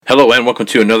Hello and welcome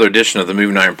to another edition of the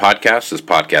Moving Iron Podcast. This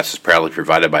podcast is proudly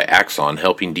provided by Axon,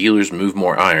 helping dealers move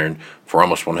more iron for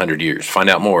almost 100 years. Find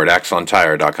out more at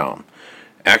axontire.com.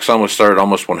 Axon was started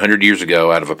almost 100 years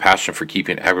ago out of a passion for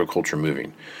keeping agriculture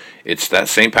moving. It's that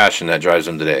same passion that drives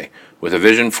them today. With a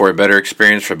vision for a better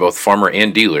experience for both farmer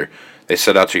and dealer, they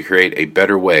set out to create a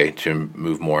better way to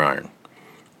move more iron.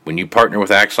 When you partner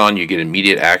with Axon, you get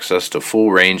immediate access to a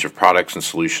full range of products and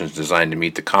solutions designed to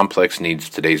meet the complex needs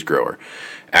of today's grower.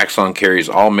 Axon carries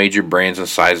all major brands and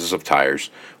sizes of tires,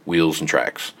 wheels, and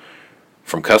tracks.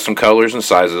 From custom colors and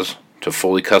sizes to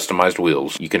fully customized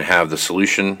wheels, you can have the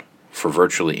solution for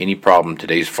virtually any problem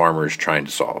today's farmer is trying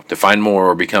to solve. To find more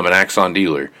or become an Axon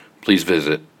dealer, please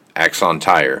visit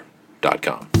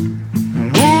axontire.com.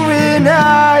 Moving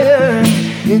iron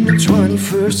in the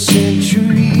 21st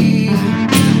century.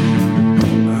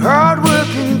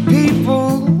 Hard-working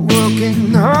people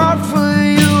working hard for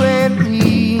you and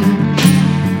me.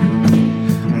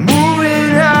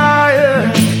 Moving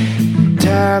iron,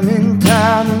 time and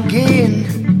time again.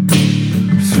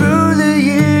 Through the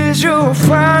years you'll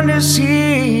find us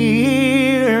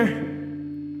here.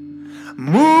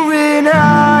 Moving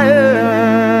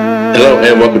iron. Hello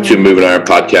and welcome to Moving Iron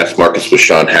Podcast Markets with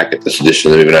Shawn Hackett. This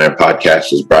edition of the Moving Iron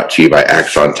Podcast is brought to you by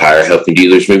Axon Tire, helping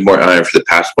dealers move more iron for the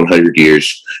past 100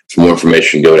 years. For more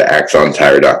information, go to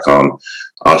axontire.com.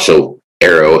 Also,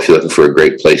 Arrow, if you're looking for a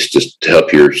great place just to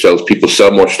help your salespeople sell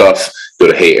more stuff, go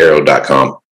to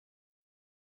heyarrow.com.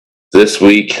 This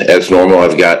week, as normal,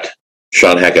 I've got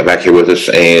Shawn Hackett back here with us,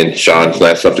 and Shawn's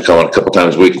nice enough to come on a couple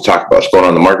times a week and talk about what's going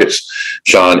on in the markets.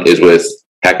 Shawn is with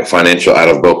Hackett Financial out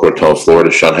of Boca Raton,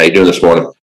 Florida. Shawn, how you doing this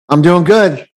morning? I'm doing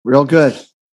good, real good.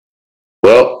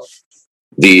 Well,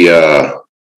 the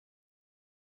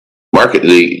market,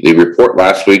 the report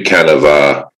last week kind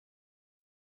of,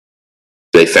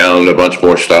 they found a bunch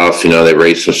more stuff. They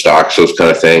raised some stocks, those kind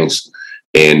of things,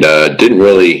 and didn't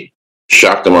really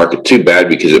shock the market too bad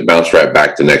because it bounced right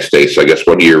back the next day. So I guess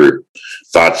what are your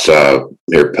thoughts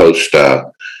here post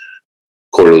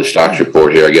quarterly stocks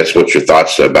report here? I guess what's your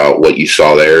thoughts about what you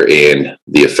saw there and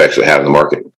the effects it had on the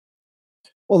market?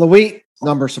 Well, the wheat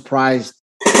number surprised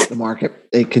the market.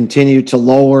 They continue to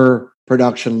lower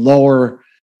production, lower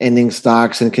ending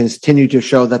stocks, and continue to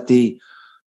show that the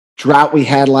drought we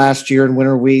had last year in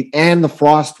winter wheat and the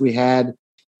frost we had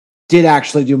did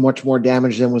actually do much more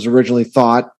damage than was originally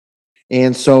thought.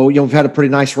 And so, we've had a pretty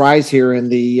nice rise here in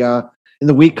the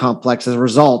wheat complex as a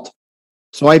result.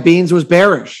 Soybeans was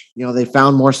bearish. They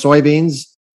found more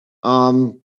soybeans,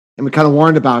 and we kind of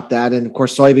warned about that. And of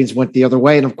course, soybeans went the other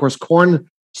way. And of course, corn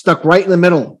stuck right in the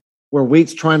middle where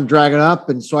wheat's trying to drag it up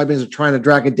and soybeans are trying to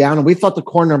drag it down. And we thought the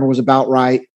corn number was about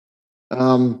right.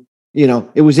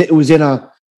 It was in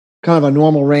a kind of a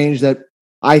normal range that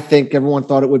I think everyone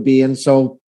thought it would be in.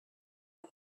 So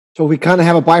we kind of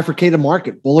have a bifurcated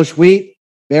market: bullish wheat,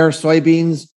 bearish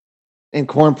soybeans, and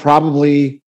corn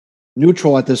probably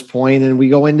neutral at this point. And we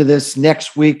go into this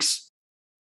next week's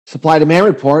supply demand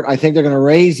report. I think they're going to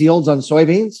raise yields on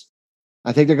soybeans.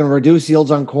 I think they're going to reduce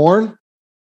yields on corn.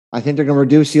 I think they're going to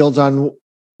reduce yields on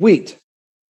wheat.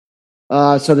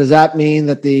 So does that mean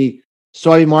that the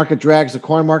soybean market drags the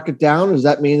corn market down? Does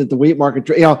that mean that the wheat market,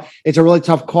 it's a really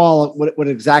tough call what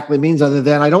it exactly means, other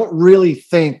than I don't really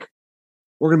think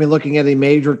we're going to be looking at any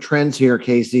major trends here,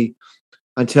 Casey,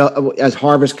 as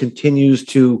harvest continues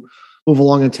to move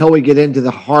along, until we get into the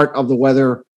heart of the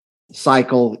weather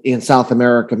cycle in South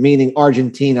America, meaning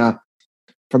Argentina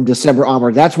from December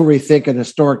onward. That's where we think an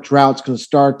historic drought's going to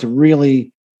start to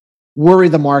really worry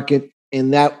the market,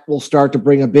 and that will start to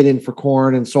bring a bid in for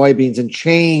corn and soybeans and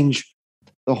change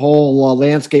the whole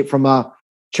landscape from a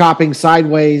chopping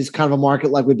sideways kind of a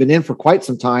market like we've been in for quite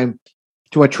some time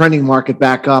to a trending market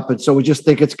back up. And so we just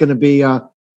think it's going to be a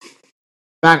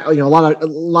lot of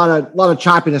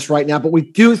choppiness right now. But we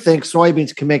do think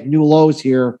soybeans can make new lows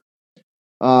here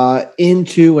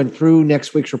into and through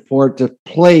next week's report to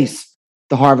place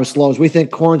the harvest lows. We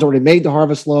think corn's already made the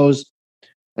harvest lows,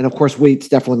 and of course wheat's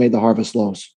definitely made the harvest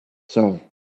lows. So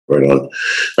right on.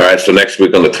 All right. So next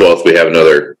week on the 12th, we have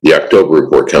the October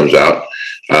report comes out.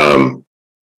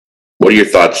 What are your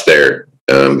thoughts there?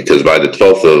 Because by the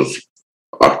 12th of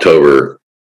October,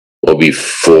 we'll be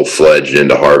full-fledged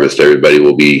into harvest. Everybody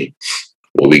will be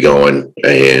going,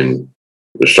 and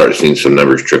we'll start seeing some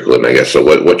numbers trickle in, I guess. So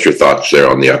what's your thoughts there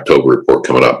on the October report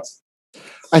coming up?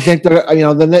 I think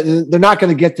they're not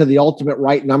going to get to the ultimate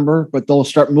right number, but they'll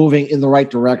start moving in the right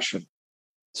direction.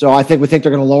 So we think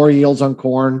they're going to lower yields on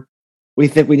corn. We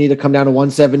think we need to come down to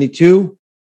 172.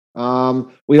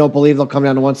 We don't believe they'll come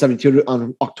down to 172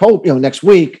 on October, next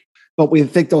week, but we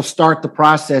think they'll start the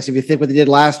process. If you think what they did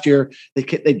last year,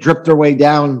 they dripped their way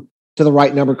down to the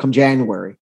right number come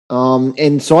January. And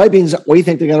soybeans, we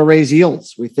think they're going to raise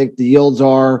yields. We think the yields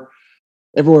are,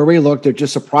 everywhere we look, they're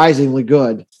just surprisingly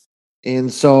good.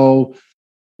 And so,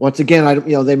 once again,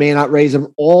 they may not raise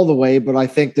them all the way, but I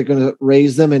think they're going to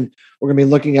raise them, and we're going to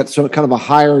be looking at sort of kind of a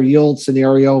higher yield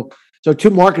scenario. So, two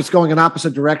markets going in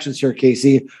opposite directions here,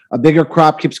 Casey. A bigger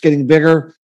crop keeps getting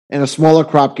bigger, and a smaller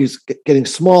crop keeps getting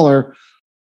smaller.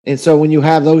 And so, when you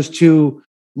have those two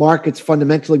markets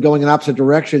fundamentally going in opposite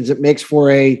directions, it makes for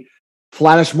a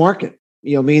flattish market.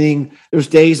 Meaning there's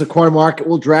days the corn market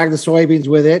will drag the soybeans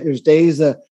with it. There's days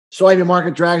the soybean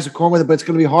market drags the corn with it, but it's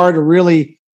going to be hard to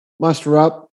really muster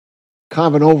up kind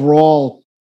of an overall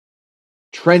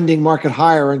trending market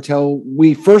higher until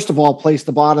we, first of all, place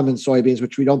the bottom in soybeans,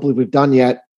 which we don't believe we've done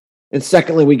yet. And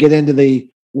secondly, we get into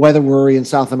the weather worry in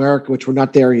South America, which we're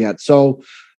not there yet. So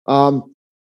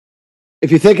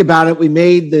if you think about it, we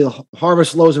made the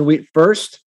harvest lows in wheat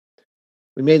first.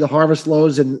 We made the harvest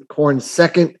lows in corn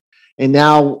second. And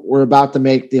now we're about to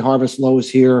make the harvest lows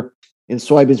here in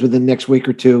soybeans within the next week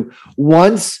or two.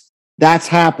 Once that's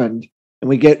happened and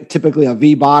we get typically a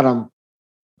V bottom,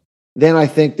 then I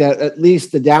think that at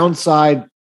least the downside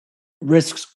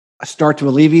risks start to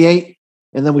alleviate.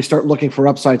 And then we start looking for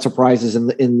upside surprises in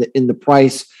the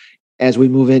price as we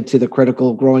move into the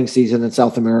critical growing season in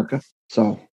South America.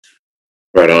 So,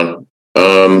 right on.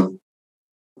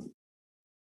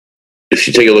 If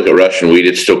you take a look at Russian wheat,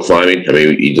 it's still climbing. I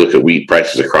mean, you look at wheat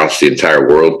prices across the entire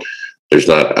world. I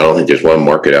don't think there's one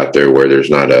market out there where there's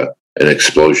not an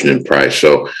explosion in price.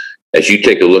 So as you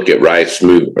take a look at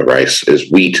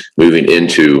wheat moving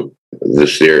into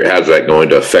this year, how's that going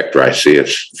to affect rice? See,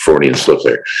 it's 40 and slip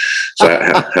there. So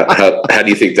how do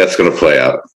you think that's going to play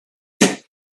out?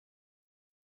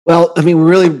 Well, I mean,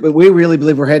 we really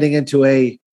believe we're heading into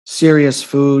a serious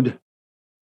food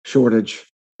shortage.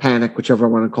 Panic, whichever I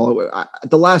want to call it.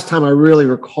 The last time I really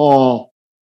recall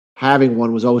having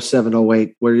one was 07,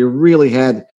 08, where you really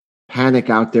had panic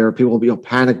out there. People would be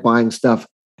panic buying stuff.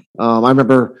 I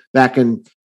remember back in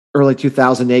early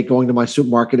 2008 going to my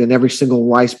supermarket and every single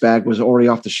rice bag was already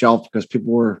off the shelf because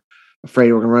people were afraid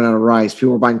we were going to run out of rice.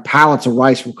 People were buying pallets of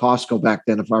rice from Costco back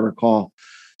then, if I recall.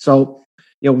 So,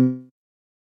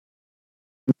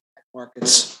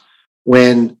 markets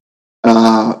when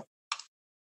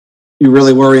you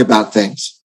really worry about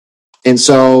things. And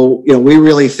so, we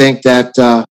really think that,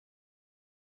 hold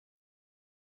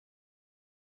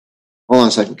on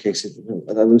a second, Casey.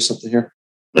 Did I lose something here?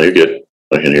 No, you're good.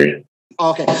 I can hear you.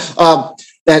 Okay.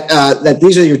 That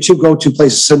these are your two go-to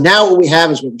places. So now what we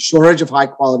have is we have a shortage of high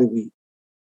quality wheat.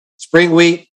 Spring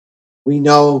wheat, we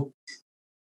know,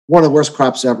 one of the worst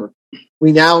crops ever.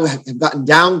 We now have gotten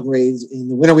downgrades in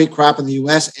the winter wheat crop in the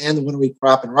U.S. and the winter wheat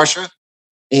crop in Russia.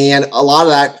 And a lot of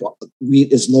that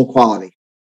wheat is low quality.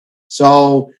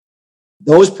 So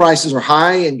those prices are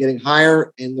high and getting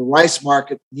higher, and the rice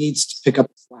market needs to pick up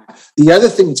the slack. The other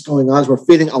thing that's going on is we're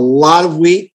feeding a lot of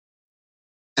wheat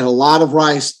and a lot of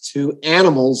rice to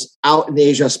animals out in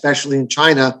Asia, especially in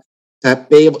China, to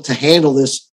be able to handle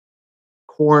this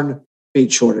corn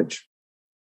feed shortage.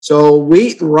 So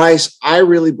wheat and rice, I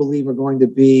really believe, are going to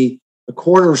be the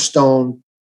cornerstone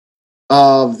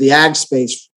of the ag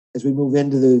space as we move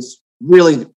into this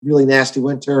really, really nasty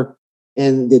winter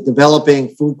and the developing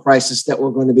food crisis that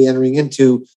we're going to be entering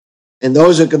into. And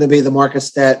those are going to be the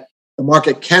markets that the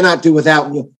market cannot do without.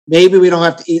 Maybe we don't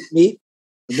have to eat meat,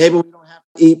 maybe we don't have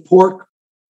to eat pork,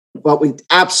 but we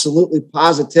absolutely,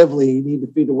 positively need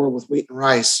to feed the world with wheat and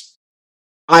rice.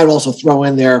 I'd also throw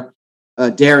in there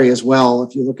dairy as well.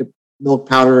 If you look at milk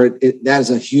powder, that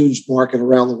is a huge market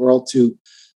around the world to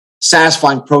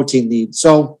satisfying protein needs.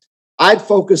 So I'd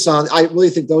focus on, I really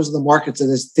think those are the markets that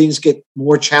as things get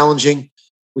more challenging,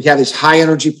 we have these high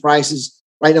energy prices.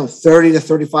 Right now, $30 to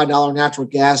 $35 natural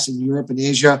gas in Europe and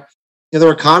Asia.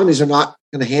 Their economies are not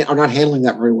handling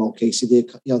that very well, Casey. The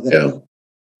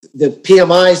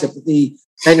PMIs, the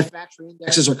manufacturing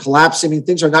indexes are collapsing. I mean,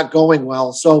 things are not going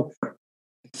well. So I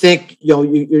think you're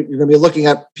going to be looking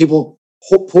at people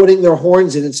putting their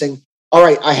horns in and saying, all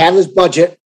right, I have this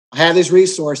budget, I have these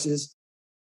resources.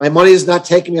 My money is not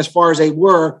taking me as far as they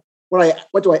were.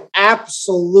 What do I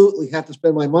absolutely have to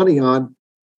spend my money on?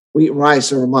 Wheat and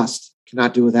rice are a must.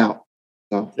 Cannot do without.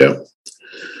 So yeah.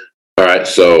 All right.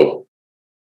 So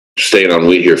staying on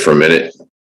wheat here for a minute.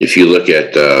 If you look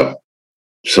at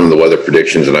some of the weather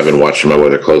predictions, and I've been watching my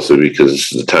weather closely because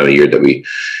this is the time of year that we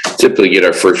typically get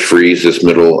our first freeze, this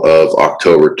middle of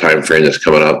October timeframe that's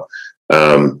coming up.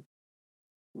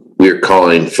 We're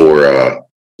calling for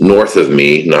north of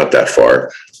me, not that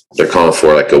far, they're calling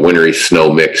for like a wintry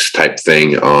snow mix type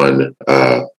thing on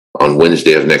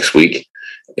Wednesday of next week.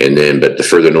 And then, but the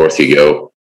further north you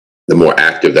go, the more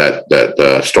active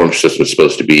that storm system is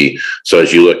supposed to be. So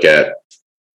as you look at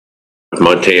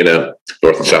Montana,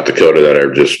 North and South Dakota that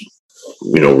are just,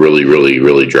 really, really,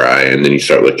 really dry. And then you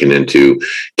start looking into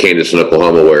Kansas and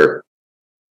Oklahoma where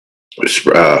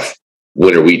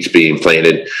winter wheat's being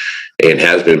planted and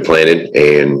has been planted,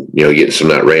 and getting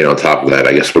some of that rain on top of that.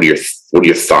 I guess what are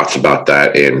your thoughts about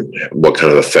that, and what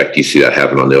kind of effect do you see that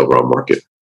having on the overall market?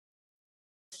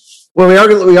 Well,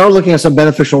 we are looking at some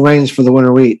beneficial rains for the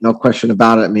winter wheat, no question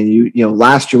about it. I mean,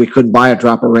 last year we couldn't buy a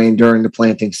drop of rain during the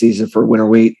planting season for winter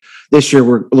wheat. This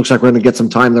year it looks like we're going to get some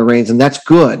time in the rains, and that's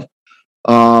good.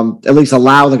 At least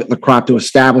allow the crop to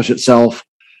establish itself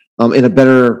in a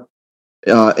better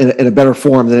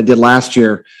form than it did last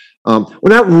year. We're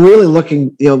not really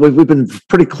looking. We've been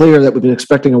pretty clear that we've been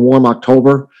expecting a warm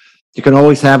October. You can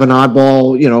always have an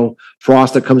oddball,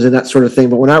 frost that comes in, that sort of thing,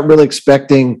 but we're not really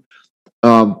expecting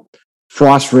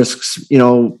frost risks,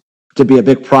 to be a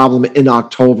big problem in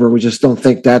October. We just don't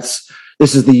think this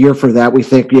is the year for that. We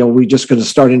think, we're just going to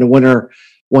start into winter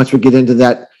once we get into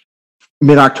that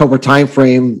mid-October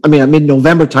timeframe. A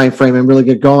mid-November timeframe and really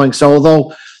get going. So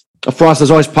although a frost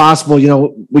is always possible,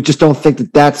 we just don't think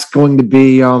that that's going to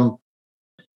be a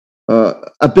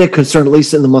big concern, at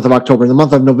least in the month of October. In the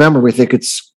month of November, we think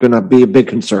it's going to be a big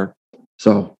concern.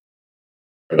 So,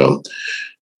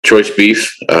 choice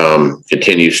beef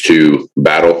continues to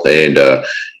battle, and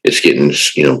it's getting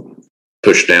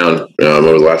pushed down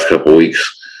over the last couple of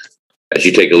weeks. As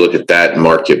you take a look at that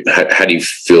market, how do you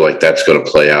feel like that's going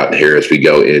to play out here as we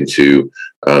go into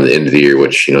the end of the year?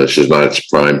 Which this is not its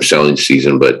prime selling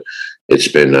season, but it's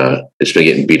been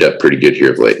getting beat up pretty good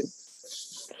here of late.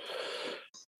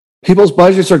 People's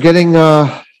budgets are getting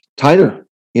tighter.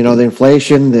 The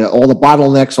inflation, all the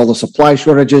bottlenecks, all the supply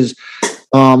shortages.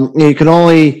 You can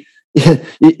only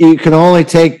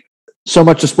take so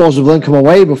much disposable income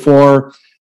away before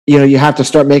you have to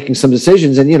start making some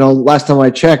decisions. And last time I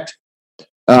checked,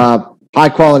 high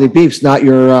quality beef's not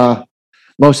your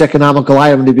most economical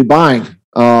item to be buying.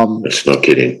 It's no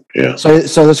kidding. Yeah. So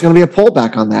there's going to be a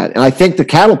pullback on that, and I think the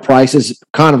cattle price has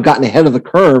kind of gotten ahead of the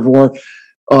curve, or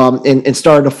and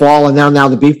started to fall, and now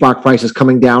the beef block price is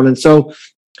coming down, and so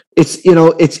it's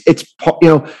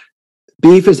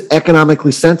beef is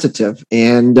economically sensitive,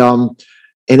 and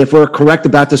if we're correct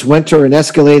about this winter and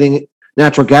escalating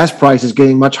natural gas prices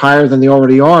getting much higher than they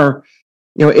already are,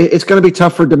 it's going to be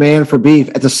tough for demand for beef.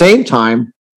 At the same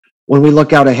time, when we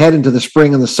look out ahead into the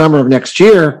spring and the summer of next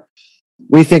year,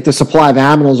 we think the supply of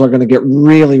animals are going to get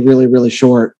really, really, really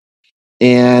short,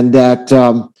 and that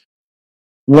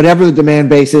whatever the demand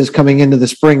base is coming into the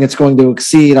spring, it's going to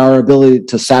exceed our ability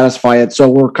to satisfy it. So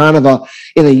we're kind of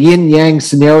in a yin-yang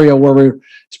scenario where we're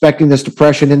expecting this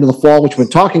depression into the fall, which we're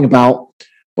talking about,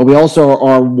 but we also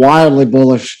are wildly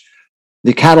bullish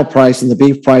the cattle price and the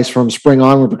beef price from spring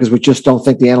onward, because we just don't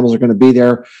think the animals are going to be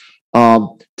there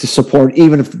to support.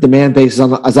 Even if the demand base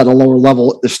is at a lower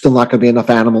level, there's still not going to be enough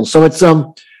animals. So it's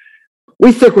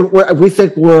we think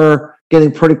we're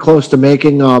getting pretty close to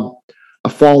making a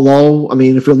fall low.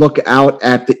 If you look out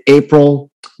at the April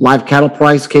live cattle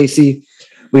price, Casey,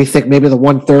 we think maybe the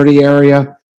 130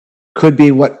 area could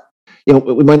be what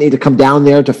we might need to come down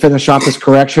there to finish off this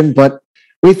correction, but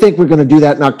we think we're going to do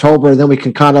that in October, and then we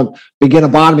can kind of begin a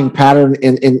bottoming pattern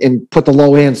and put the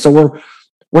low in. So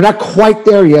we're not quite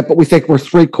there yet, but we think we're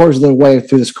 3/4 of the way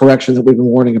through this correction that we've been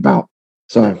warning about.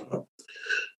 So,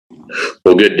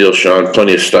 well, good deal, Shawn.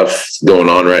 Plenty of stuff going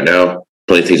on right now.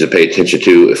 Plenty of things to pay attention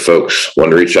to. If folks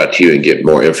want to reach out to you and get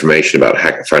more information about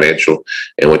Hackett Financial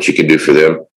and what you can do for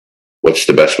them, what's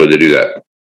the best way to do that?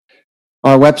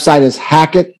 Our website is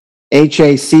Hackett,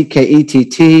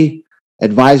 Hackett,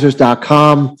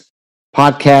 advisors.com.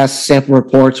 Podcasts, sample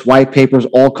reports, white papers,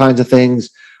 all kinds of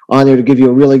things on there to give you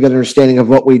a really good understanding of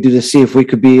what we do, to see if we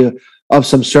could be of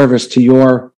some service to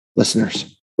your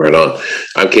listeners. Right on.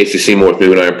 I'm Casey Seymour with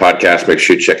Moving Iron Podcast. Make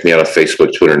sure you check me out on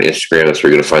Facebook, Twitter, and Instagram. That's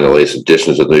where you're going to find the latest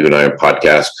editions of the Moving Iron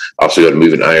Podcast. Also go to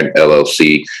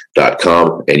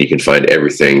movingironllc.com, and you can find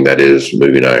everything that is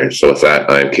Moving Iron. So with that,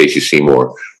 I'm Casey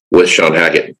Seymour with Shawn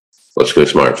Hackett. Let's go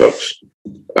smart, folks.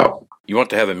 Out. You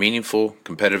want to have a meaningful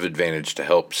competitive advantage to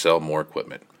help sell more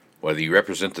equipment. Whether you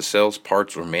represent the sales,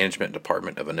 parts, or management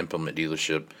department of an implement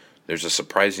dealership, there's a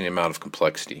surprising amount of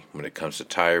complexity when it comes to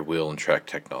tire, wheel, and track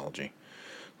technology.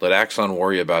 Let Axon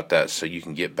worry about that so you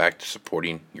can get back to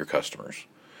supporting your customers.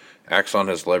 Axon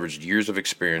has leveraged years of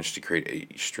experience to create a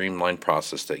streamlined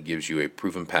process that gives you a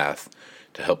proven path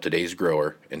to help today's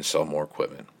grower and sell more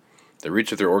equipment. The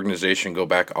roots of their organization go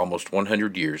back almost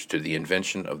 100 years to the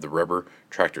invention of the rubber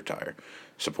tractor tire.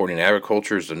 Supporting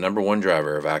agriculture is the number one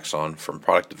driver of Axon, from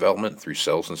product development through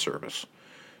sales and service.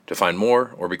 To find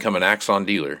more or become an Axon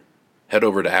dealer, head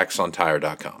over to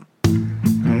axontire.com.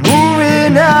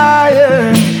 Moving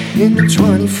higher in the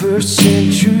 21st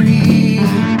century.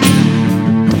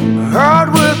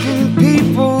 Hard-working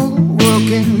people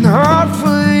working hard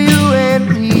for you and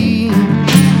me.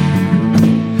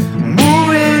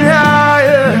 Moving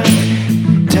higher,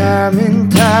 time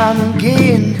and time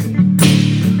again.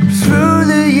 Through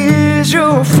the years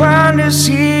you'll find us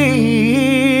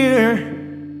here.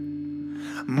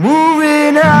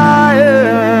 Moving higher.